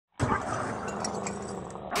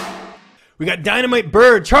We got Dynamite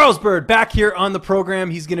Byrd, Charles Byrd, back here on the program.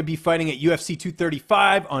 He's going to be fighting at UFC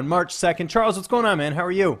 235 on March 2nd. Charles, what's going on, man? How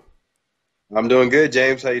are you? I'm doing good,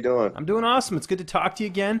 James. How you doing? I'm doing awesome. It's good to talk to you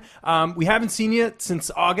again. We haven't seen you since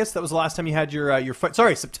August. That was the last time you had your fight.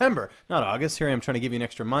 Sorry, September, not August. Here I am trying to give you an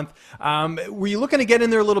extra month. Were you looking to get in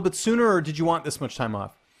there a little bit sooner, or did you want this much time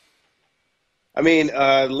off? I mean,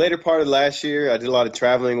 later part of last year, I did a lot of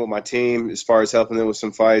traveling with my team as far as helping them with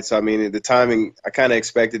some fights. I mean, the timing, I kind of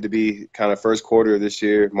expected to be kind of first quarter of this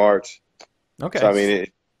year, March. Okay. So, I mean,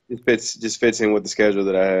 it fits in with the schedule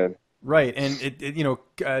that I had. Right, and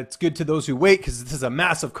it's good to those who wait because this is a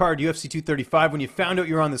massive card, UFC 235. When you found out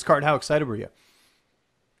you were on this card, how excited were you?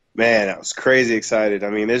 Man, I was crazy excited. I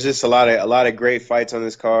mean, there's just a lot of great fights on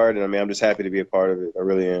this card, and I mean, I'm just happy to be a part of it. I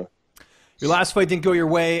really am. Your last fight didn't go your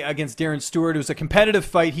way against Darren Stewart. It was a competitive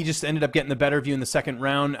fight. He just ended up getting the better of you in the second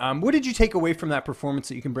round. What did you take away from that performance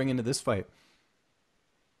that you can bring into this fight?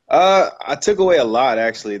 I took away a lot,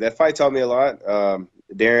 actually. That fight taught me a lot.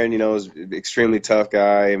 Darren, is an extremely tough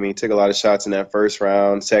guy. I mean, he took a lot of shots in that first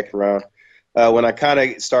round, second round. When I kind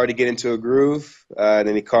of started to get into a groove,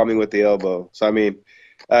 then he caught me with the elbow. So, I mean,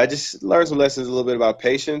 I just learned some lessons a little bit about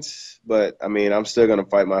patience. But, I mean, I'm still going to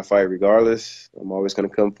fight my fight regardless. I'm always going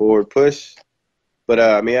to come forward, push. But,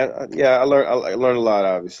 I mean, I learned a lot,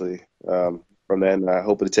 obviously, from that. And I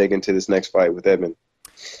hope to take into this next fight with Edmen.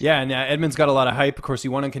 Yeah, and Edmen's got a lot of hype. Of course, he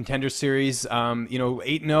won in Contender Series.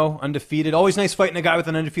 8-0, undefeated. Always nice fighting a guy with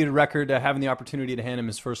an undefeated record, having the opportunity to hand him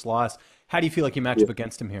his first loss. How do you feel like you match up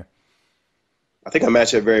against him here? I think I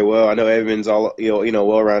match up very well. I know Edmen's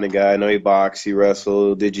well-rounded guy. I know he boxed, he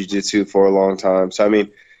wrestled, did jiu-jitsu for a long time. So I mean,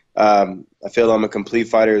 I feel I'm a complete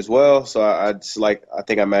fighter as well. So I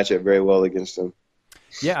think I match up very well against him.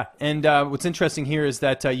 Yeah, and what's interesting here is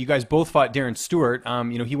that you guys both fought Darren Stewart.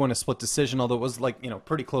 He won a split decision, although it was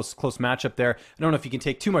pretty close matchup there. I don't know if you can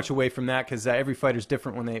take too much away from that because every fighter's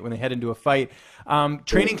different when they head into a fight.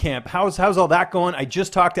 Training camp, how's all that going? I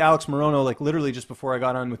just talked to Alex Morono literally just before I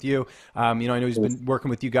got on with you. I know he's been working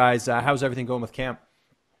with you guys. How's everything going with camp?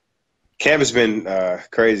 Camp has been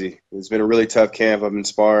crazy. It's been a really tough camp. I've been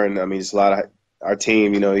sparring. I mean, it's a lot of our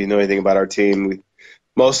team. You know anything about our team.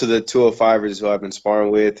 Most of the 205's who I've been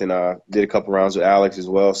sparring with, and did a couple rounds with Alex as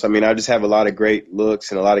well. So, I mean, I just have a lot of great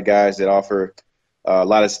looks and a lot of guys that offer a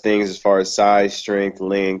lot of things as far as size, strength,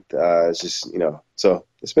 length. It's just, so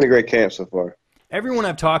it's been a great camp so far. Everyone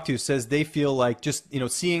I've talked to says they feel like just,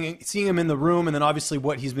 seeing him in the room and then obviously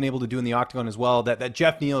what he's been able to do in the octagon as well, that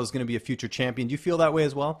Jeff Neal is going to be a future champion. Do you feel that way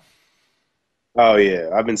as well? Oh, yeah.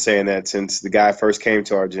 I've been saying that since the guy first came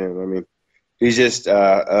to our gym. I mean, he's just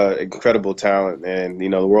incredible talent, and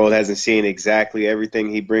the world hasn't seen exactly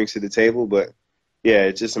everything he brings to the table, but yeah,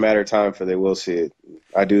 it's just a matter of time for they will see it.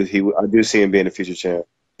 I do see him being a future champ.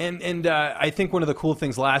 And I think one of the cool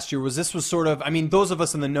things last year was this was sort of, I mean, those of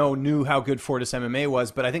us in the know knew how good Fortis MMA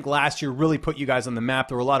was, but I think last year really put you guys on the map.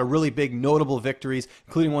 There were a lot of really big, notable victories,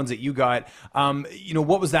 including ones that you got.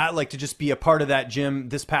 What was that like to just be a part of that gym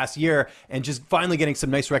this past year and just finally getting some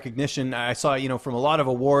nice recognition? I saw, from a lot of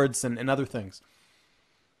awards and other things.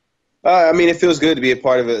 I mean, it feels good to be a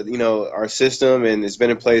part of it, our system, and it's been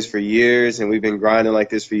in place for years, and we've been grinding like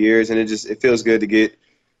this for years, and it feels good to get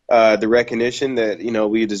the recognition that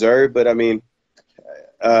we deserve. But I mean,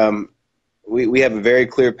 we have a very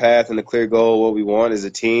clear path and a clear goal what we want as a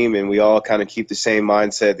team, and we all kind of keep the same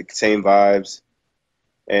mindset, the same vibes.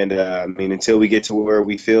 And I mean, until we get to where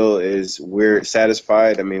we feel we're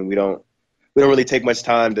satisfied, I mean, we don't really take much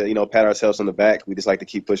time to pat ourselves on the back. We just like to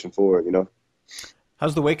keep pushing forward.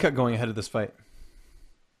 How's the weight cut going ahead of this fight?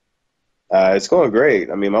 It's going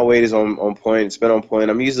great. I mean, my weight is on point. It's been on point.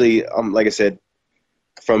 I'm like I said,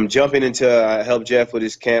 from jumping into help Jeff with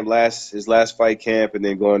his last fight camp, and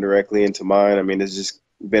then going directly into mine. I mean, it's just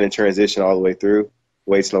been a transition all the way through.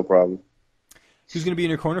 Weight's no problem. Who's going to be in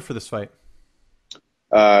your corner for this fight?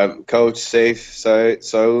 Coach Safe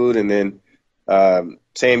Saud, and then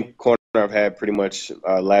same corner I've had pretty much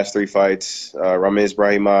last three fights. Ramiz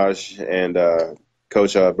Brahimaj and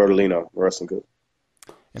Coach Bertolino, wrestling coach.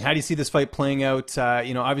 And how do you see this fight playing out?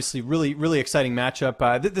 Obviously, really, really exciting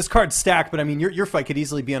matchup. This card's stacked, but I mean, your fight could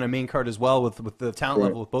easily be on a main card as well with the talent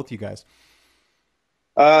level with both you guys.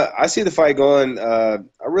 I see the fight going. I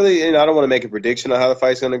don't want to make a prediction on how the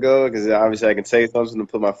fight's going to go because obviously I can say something and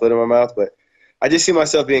put my foot in my mouth, but I just see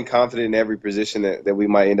myself being confident in every position that we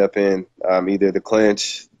might end up in, either the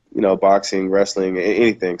clinch, boxing, wrestling,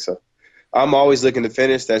 anything. So I'm always looking to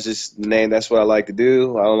finish. That's just the name. That's what I like to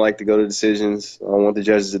do. I don't like to go to decisions. I don't want the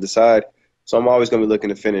judges to decide. So I'm always going to be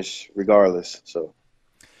looking to finish regardless. So.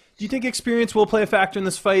 Do you think experience will play a factor in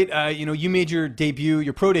this fight? You know, you made your debut,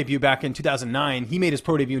 your pro debut back in 2009. He made his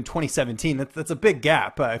pro debut in 2017. That's a big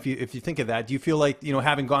gap. If you think of that, do you feel like, you know,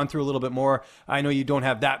 having gone through a little bit more? I know you don't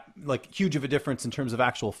have that like huge of a difference in terms of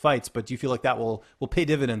actual fights, but do you feel like that will pay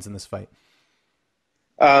dividends in this fight?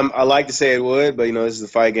 I like to say it would, but you know, this is the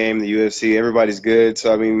fight game, the UFC. Everybody's good,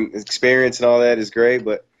 so I mean, experience and all that is great,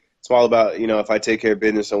 but it's all about, you know, if I take care of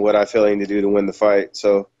business and what I feel I need to do to win the fight.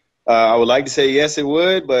 So I would like to say yes, it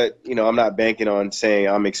would, but you know, I'm not banking on saying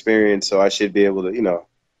I'm experienced, so I should be able to. You know,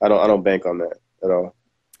 I don't bank on that at all.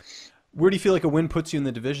 Where do you feel like a win puts you in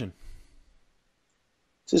the division?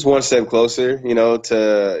 Just one step closer, you know,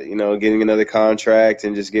 to getting another contract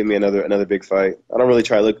and just give me another big fight. I don't really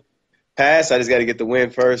try to look past. I just got to get the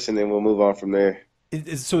win first, and then we'll move on from there.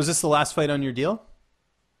 So is this the last fight on your deal?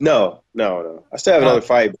 No, no, no. I still have another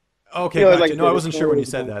fight. Okay, You know, gotcha. like I No, I said, wasn't sure when you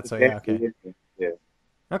said that. So yeah, okay. Yeah.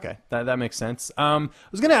 Okay, that makes sense. I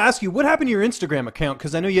was going to ask you, what happened to your Instagram account?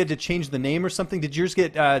 Because I know you had to change the name or something. Did yours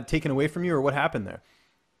get taken away from you, or what happened there?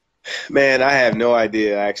 Man, I have no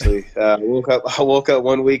idea actually. I woke up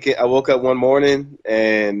one weekend. I woke up one morning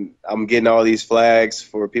and I'm getting all these flags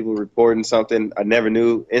for people reporting something. I never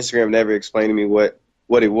knew. Instagram never explained to me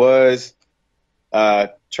what it was.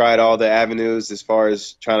 Tried all the avenues as far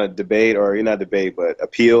as trying to debate, or not debate, but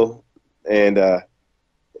appeal. And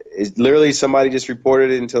it's literally somebody just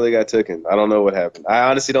reported it until they got taken. I don't know what happened. I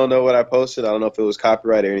honestly don't know what I posted. I don't know if it was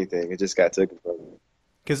copyright or anything. It just got taken from me.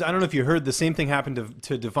 Because I don't know if you heard, the same thing happened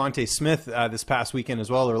to Devonte Smith this past weekend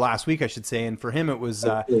as well, or last week, I should say. And for him, it was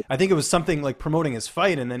I think it was something like promoting his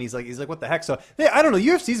fight, and then he's like, what the heck? So hey, I don't know.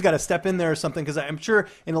 UFC's got to step in there or something, because I'm sure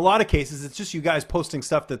in a lot of cases it's just you guys posting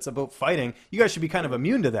stuff that's about fighting. You guys should be kind of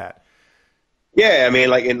immune to that. Yeah, I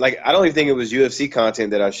mean, I don't even think it was UFC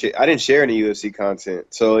content that I didn't share any UFC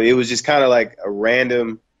content, so it was just kind of like a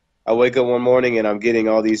random. I wake up one morning and I'm getting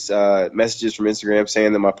all these messages from Instagram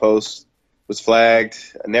saying that my post was flagged.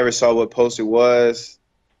 I never saw what post it was,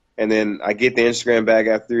 and then I get the Instagram back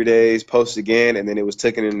after 3 days, post again, and then it was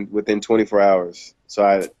taken in within 24 hours.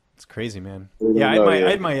 So It's crazy, man. really Yeah, don't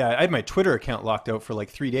know yet. I had my Twitter account locked out for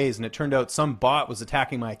like 3 days, and it turned out some bot was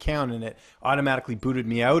attacking my account, and it automatically booted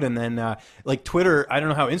me out. And then like Twitter, I don't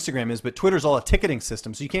know how Instagram is, but Twitter's all a ticketing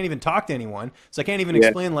system, so you can't even talk to anyone. So I can't even Yeah,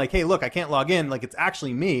 explain like, hey, look, I can't log in. Like it's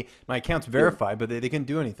actually me. My account's verified, but they couldn't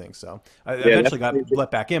do anything. So I yeah, that's eventually got crazy.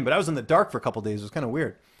 let back in, but I was in the dark for a couple of days. It was kind of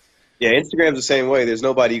weird. Yeah, Instagram's the same way. There's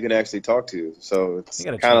nobody you can actually talk to, so You it's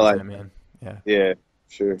got to kind of change like, that, man. Yeah. yeah,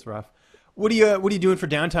 sure. It's rough. What are you doing for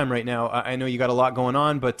downtime right now? I know you got a lot going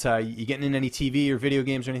on, but you getting in any TV or video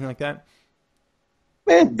games or anything like that?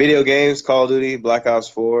 Man, video games, Call of Duty, Black Ops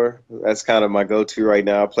 4. That's kind of my go-to right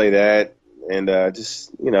now. I play that, and just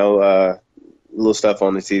little stuff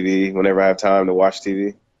on the TV whenever I have time to watch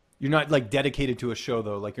TV. You're not like dedicated to a show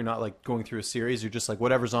though. Like you're not like going through a series. You're just like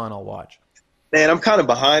whatever's on, I'll watch. Man, I'm kind of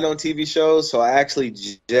behind on TV shows, so I actually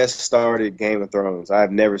just started Game of Thrones.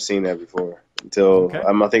 I've never seen that before until Okay.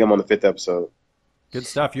 I think I'm on the fifth episode. Good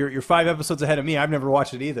stuff. You're 5 episodes ahead of me. I've never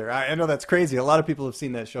watched it either. I know that's crazy. A lot of people have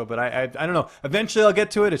seen that show, but I don't know. Eventually, I'll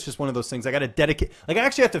get to it. It's just one of those things. I got to dedicate. Like I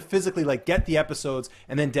actually have to physically like get the episodes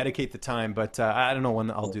and then dedicate the time. But I don't know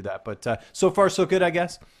when I'll do that. But so far, so good, I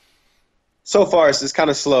guess. So far, it's just kind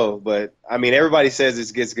of slow, but I mean, everybody says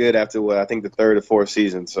it gets good after what I think the third or fourth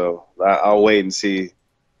season. So I'll wait and see.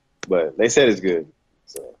 But they said it's good.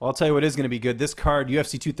 So Well, I'll tell you what is going to be good. This card,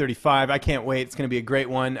 UFC 235. I can't wait. It's going to be a great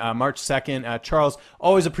one. March 2nd. Charles,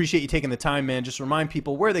 always appreciate you taking the time, man. Just remind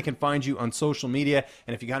people where they can find you on social media,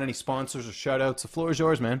 and if you got any sponsors or shout outs, the floor is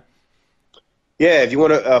yours, man. yeah, if you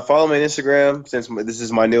want to follow me on Instagram, since this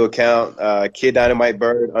is my new account, Kid Dynamite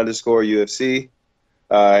Bird _ UFC.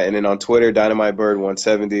 And then on Twitter, Dynamite Bird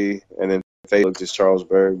 170, and then Facebook, just Charles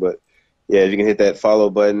Byrd. But yeah, if you can hit that follow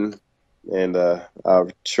button, and I'll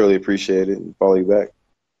surely appreciate it and follow you back.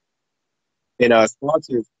 And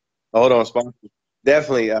sponsors, hold on, sponsors.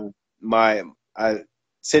 Definitely,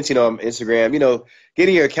 since I'm Instagram,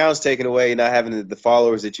 getting your accounts taken away, not having the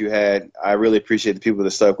followers that you had, I really appreciate the people that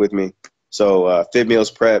stuck with me. So Fit Meals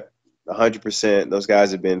Prep, 100%. Those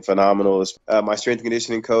guys have been phenomenal. My strength and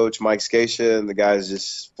conditioning coach, Mike Scatia, and the guy is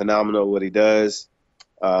just phenomenal at what he does.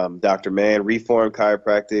 Dr. Mann, Reform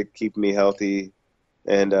Chiropractic, keeping me healthy.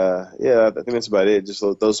 And yeah, I think that's about it. Just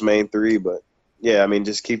those main three. But yeah, I mean,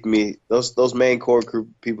 just keeping me, those main core group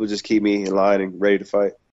people just keep me in line and ready to fight.